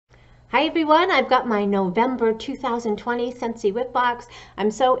Hi everyone, I've got my November 2020 Scentsy Whiff Box. I'm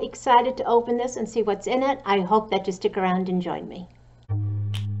so excited to open this and see what's in it. I hope that you stick around and join me.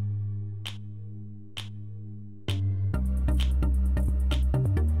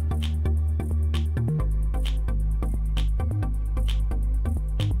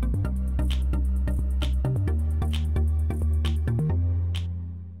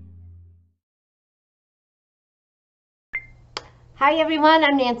 Hi everyone,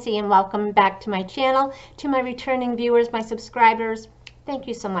 I'm Nancy and welcome back to my channel. To my returning viewers, my subscribers, thank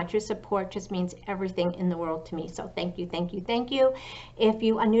you so much. Your support just means everything in the world to me. So thank you, thank you, thank you. If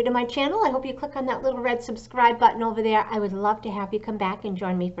you are new to my channel, I hope you click on that little red subscribe button over there. I would love to have you come back and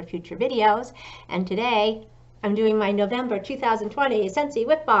join me for future videos. And today, I'm doing my November 2020 Scentsy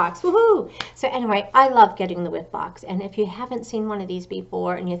Whiff Box. Woohoo! So anyway, I love getting the Whiff Box. And if you haven't seen one of these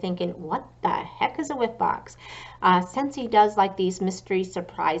before and you're thinking, what the heck is a Whiff Box? Scentsy does like these mystery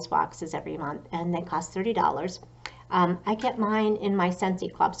surprise boxes every month, and they cost $30. I get mine in my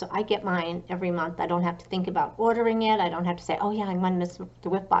Scentsy Club, so I get mine every month. I don't have to think about ordering it. I don't have to say, oh yeah, I'm going to miss the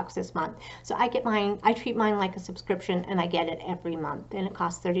Whiff Box this month. So I get mine, I treat mine like a subscription, and I get it every month, and it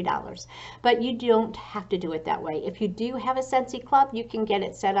costs $30. But you don't have to do it that way. If you do have a Scentsy Club, you can get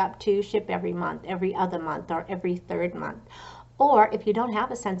it set up to ship every month, every other month, or every third month. Or if you don't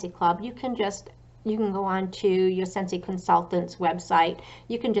have a Scentsy Club, you can go on to your Scentsy consultant's website.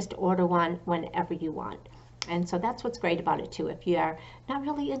 You can just order one whenever you want. And so that's what's great about it too. If you're not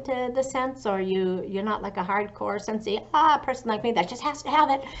really into the scents, or you're not like a hardcore Scentsy person like me that just has to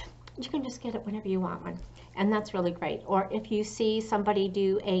have it, you can just get it whenever you want one. And that's really great. Or if you see somebody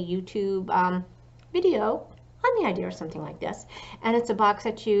do a YouTube video on the idea or something like this, and it's a box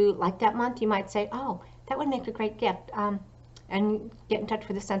that you like that month, you might say, oh, that would make a great gift. And get in touch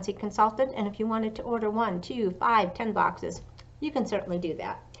with a Scentsy consultant. And if you wanted to order 1, 2, 5, 10 boxes, you can certainly do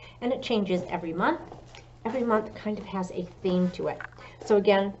that. And it changes every month. Every month kind of has a theme to it. So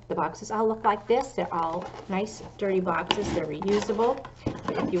again, the boxes all look like this. They're all nice, dirty boxes. They're reusable.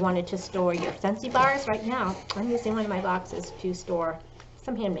 If you wanted to store your Scentsy bars, right now, I'm using one of my boxes to store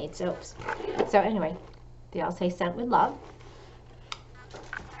some handmade soaps. So anyway, they all say scent with love.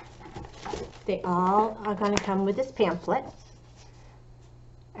 They all are going to come with this pamphlet.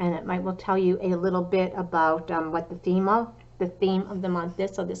 And it will tell you a little bit about what the theme of the month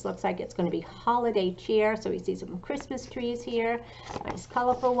is. So this looks like it's going to be holiday cheer. So we see some Christmas trees here, nice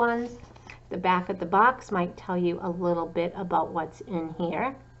colorful ones. The back of the box might tell you a little bit about what's in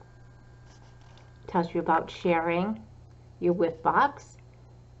here. It tells you about sharing your Whiff Box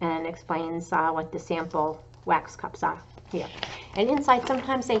and explains what the sample wax cups are here. And inside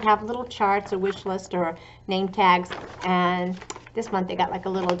sometimes they have little charts or wish list or name tags, and this month they got like a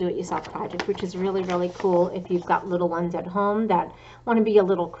little do-it-yourself project, which is really, really cool if you've got little ones at home that want to be a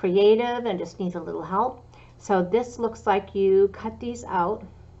little creative and just need a little help. So this looks like you cut these out.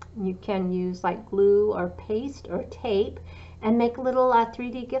 You can use like glue or paste or tape and make little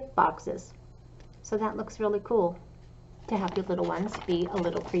 3D gift boxes. So that looks really cool to have your little ones be a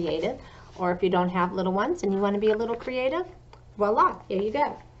little creative. Or if you don't have little ones and you want to be a little creative, voila, here you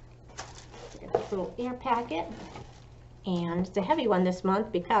go. This little air packet. And it's a heavy one this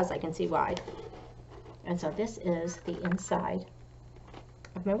month because I can see why. And so this is the inside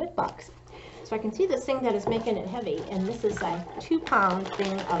of my Whiff Box. So I can see this thing that is making it heavy, and this is a 2-pound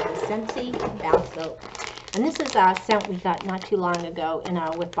thing of the Scentsy bath soap. And this is a scent we got not too long ago in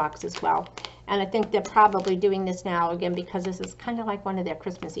our Whiff Box as well. And I think they're probably doing this now again because this is kind of like one of their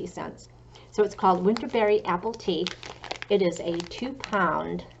Christmassy scents. So it's called Winterberry Apple Tea. It is a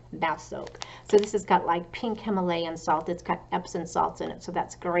 2-pound bath soap. So this has got like pink Himalayan salt. It's got Epsom salts in it, so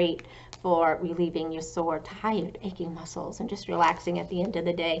that's great for relieving your sore, tired, aching muscles and just relaxing at the end of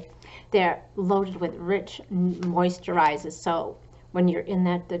the day. They're loaded with rich moisturizers, so when you're in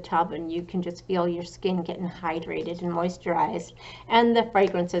the tub and you can just feel your skin getting hydrated and moisturized. And the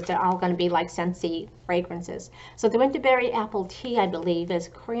fragrances are all going to be like Scentsy fragrances. So the Winterberry Apple Tea, I believe, is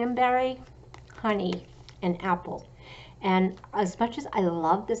cranberry, honey, and apple. And as much as I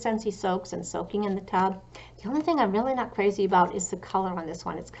love the Scentsy soaks and soaking in the tub, the only thing I'm really not crazy about is the color on this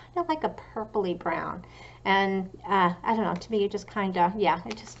one. It's kind of like a purpley brown. And I don't know, to me it just kind of, yeah,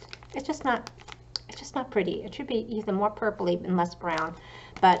 it's just not pretty. It should be either more purpley and less brown.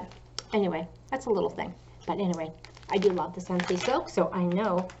 But anyway, that's a little thing. But anyway, I do love the Scentsy soak, so I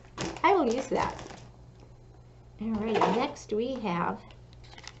know I will use that. Alrighty, next we have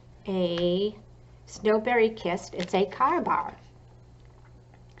a Snowberry Kissed. It's a car bar.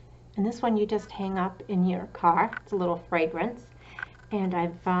 And this one you just hang up in your car. It's a little fragrance. And I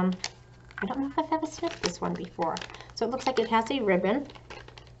don't know if I've ever sniffed this one before. So it looks like it has a ribbon.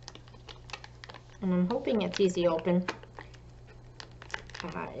 And I'm hoping it's easy open.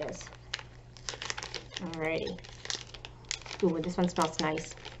 It is. Alrighty. Ooh, this one smells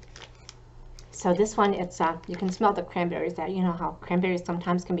nice. So this one, it's you can smell the cranberries there. You know how cranberries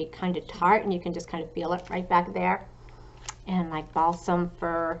sometimes can be kind of tart, and you can just kind of feel it right back there. And like balsam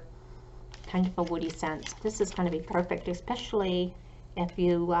fir, kind of a woody scent. This is going to be perfect, especially if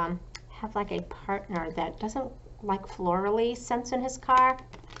you have like a partner that doesn't like florally scents in his car.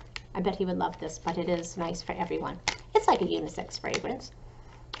 I bet he would love this, but it is nice for everyone. It's like a unisex fragrance.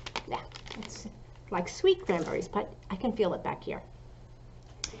 Yeah, it's like sweet cranberries, but I can feel it back here.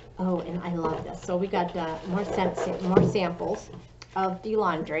 Oh, and I love this. So we got more samples of the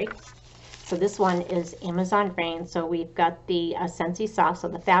laundry. So this one is Amazon Rain. So we've got the Scentsy Soft, so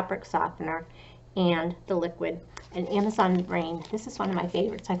the fabric softener, and the liquid. And Amazon Rain, this is one of my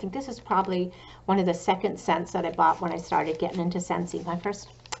favorites. I think this is probably one of the second scents that I bought when I started getting into Scentsy. My first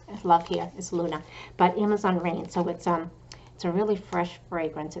love here is Luna, but Amazon Rain. So it's a really fresh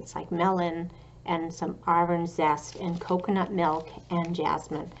fragrance. It's like melon and some orange zest and coconut milk and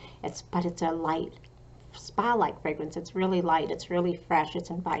jasmine. But it's a light spa-like fragrance. It's really light. It's really fresh. It's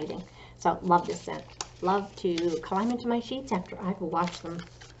inviting. So love this scent. Love to climb into my sheets after I've washed them.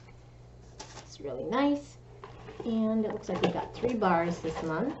 It's really nice. And it looks like we got 3 bars this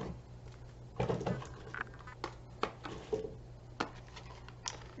month.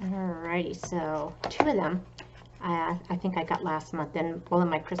 Alrighty, so 2 of them I think I got last month, and one of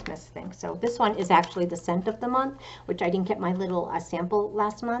my Christmas things. So this one is actually the scent of the month, which I didn't get my little sample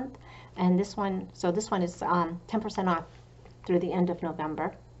last month. And this one, so this one is 10% off through the end of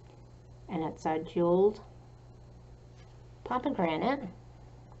November. And it's a jeweled pomegranate.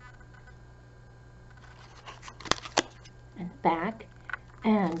 And back.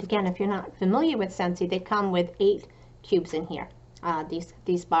 And again, if you're not familiar with Scentsy, they come with 8 cubes in here.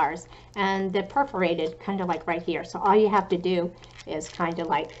 These bars, and they're perforated kind of like right here, so all you have to do is kind of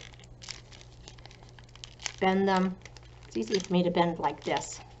like bend them. It's easy for me to bend like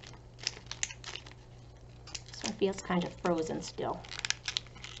this. This one feels kind of frozen still,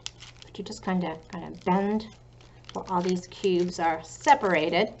 but you just kind of bend while all these cubes are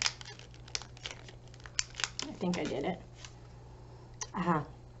separated. I think I did it.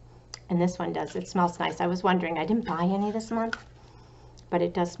 And this one does, it smells nice. I was wondering, I didn't buy any this month, but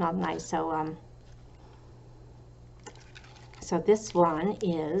it does smell nice. So so this one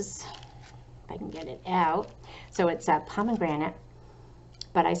is, if I can get it out, so it's a pomegranate,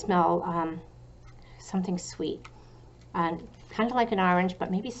 but I smell something sweet, kind of like an orange,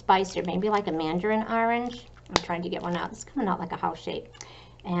 but maybe spiced, or maybe like a mandarin orange. I'm trying to get one out. It's coming out like a house shape,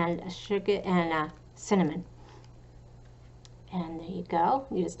 and sugar and cinnamon. And there you go.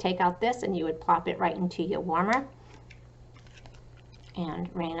 You just take out this and you would plop it right into your warmer.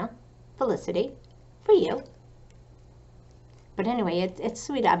 And Raina, Felicity, for you. But anyway, it's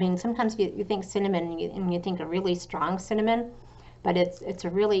sweet. I mean, sometimes you think cinnamon and you think a really strong cinnamon, but it's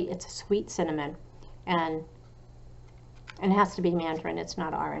a sweet cinnamon, and it has to be mandarin. It's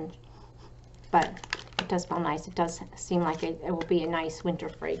not orange, but it does smell nice. It does seem like it will be a nice winter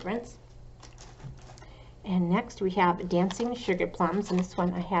fragrance. And next we have Dancing Sugar Plums, and this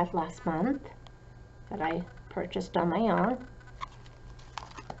one I had last month that I purchased on my own.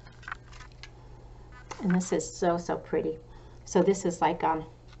 And this is so pretty. So this is like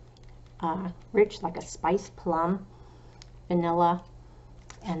rich, like a spiced plum, vanilla,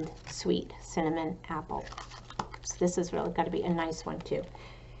 and sweet cinnamon apple. So this is really got to be a nice one too.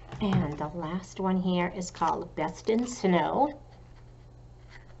 And the last one here is called Best in Snow.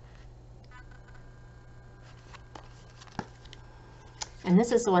 And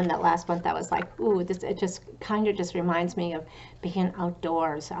this is the one that last month I was like, ooh, it just kind of just reminds me of being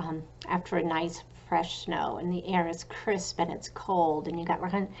outdoors after a nice fresh snow, and the air is crisp and it's cold, and you got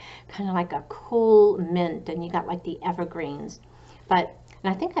kind of like a cool mint, and you got like the evergreens. And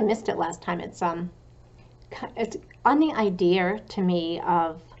I think I missed it last time. It's on the idea to me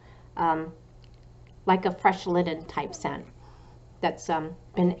of like a fresh linen type scent that's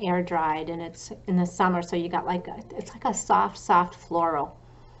been air dried, and it's in the summer, so you got like it's like a soft floral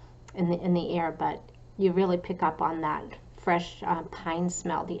in the air, but you really pick up on that fresh pine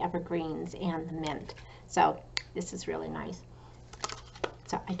smell, the evergreens and the mint. So this is really nice.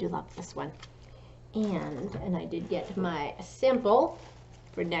 So I do love this one. And I did get my sample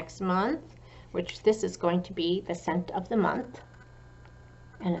for next month, which this is going to be the scent of the month,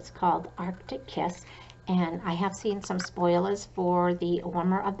 and it's called Arctic Kiss. And I have seen some spoilers for the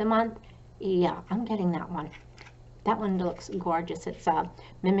warmer of the month. Yeah, I'm getting that one. That one looks gorgeous. It's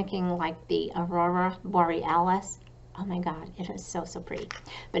mimicking like the Aurora Borealis. Oh my God, it is so pretty.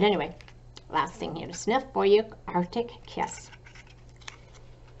 But anyway, last thing here to sniff for you, Arctic Kiss.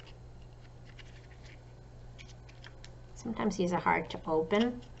 Sometimes these are hard to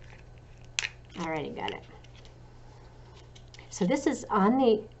open. I already got it. So this is on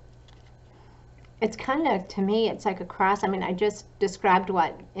the, it's kind of, to me, it's like a cross. I mean, I just described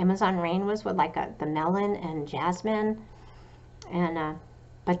what Amazon Rain was with like the melon and jasmine. And,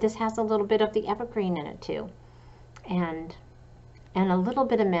 but this has a little bit of the evergreen in it too. And a little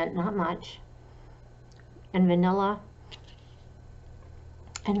bit of mint, not much. And vanilla.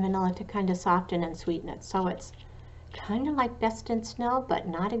 And vanilla to kind of soften and sweeten it. So it's kind of like Best in Snow, but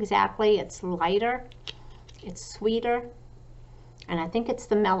not exactly. It's lighter, it's sweeter, and I think it's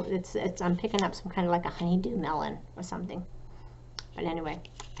the melon. I'm picking up some kind of like a honeydew melon or something. But anyway,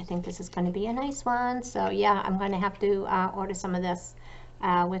 I think this is going to be a nice one. So yeah, I'm going to have to order some of this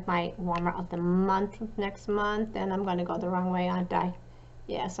with my warmer of the month next month, and I'm going to go the wrong way, aren't I?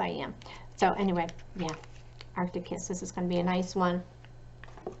 Yes, I am. So anyway, yeah, Arctic Kiss. This is going to be a nice one.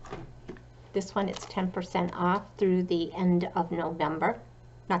 This one, it's 10% off through the end of November.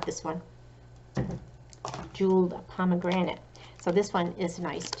 Not this one. Jeweled pomegranate. So this one is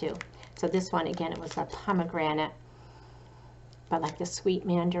nice too. So this one, again, it was a pomegranate, but like the sweet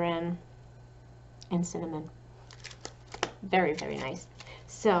mandarin and cinnamon. Very, very nice.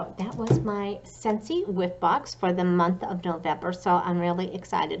 So that was my Scentsy Whiff Box for the month of November. So I'm really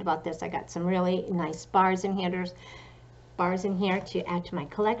excited about this. I got some really nice bars in here. Bars in here to add to my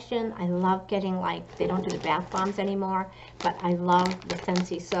collection. I love getting, like, they don't do the bath bombs anymore, but I love the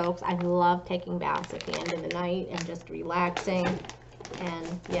Scentsy soaps. I love taking baths at the end of the night and just relaxing.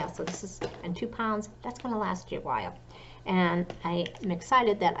 And yeah, so this is, and 2 pounds, that's going to last you a while. And I am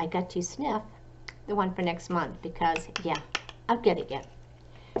excited that I got to sniff the one for next month because yeah, I'll get it yet.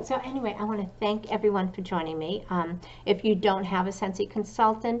 So anyway, I want to thank everyone for joining me. If you don't have a Scentsy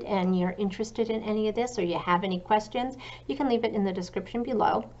consultant and you're interested in any of this or you have any questions, you can leave it in the description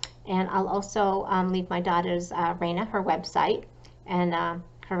below. And I'll also leave my daughter's, Raina, her website and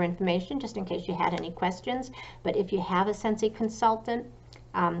her information just in case you had any questions. But if you have a Scentsy consultant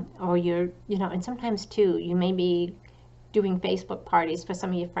or you're, you know, and sometimes too, you may be doing Facebook parties for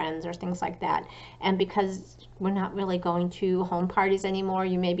some of your friends or things like that. And because we're not really going to home parties anymore,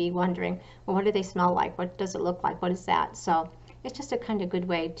 you may be wondering, well, what do they smell like? What does it look like? What is that? So it's just a kind of good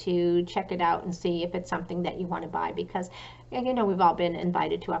way to check it out and see if it's something that you want to buy, because, you know, we've all been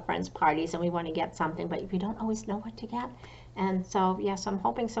invited to our friends' parties and we want to get something, but we don't always know what to get. And so, yes, I'm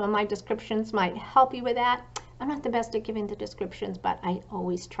hoping some of my descriptions might help you with that. I'm not the best at giving the descriptions, but I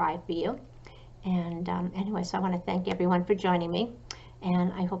always try for you. And anyway, so I want to thank everyone for joining me,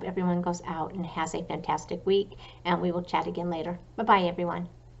 and I hope everyone goes out and has a fantastic week, and we will chat again later. Bye-bye, everyone.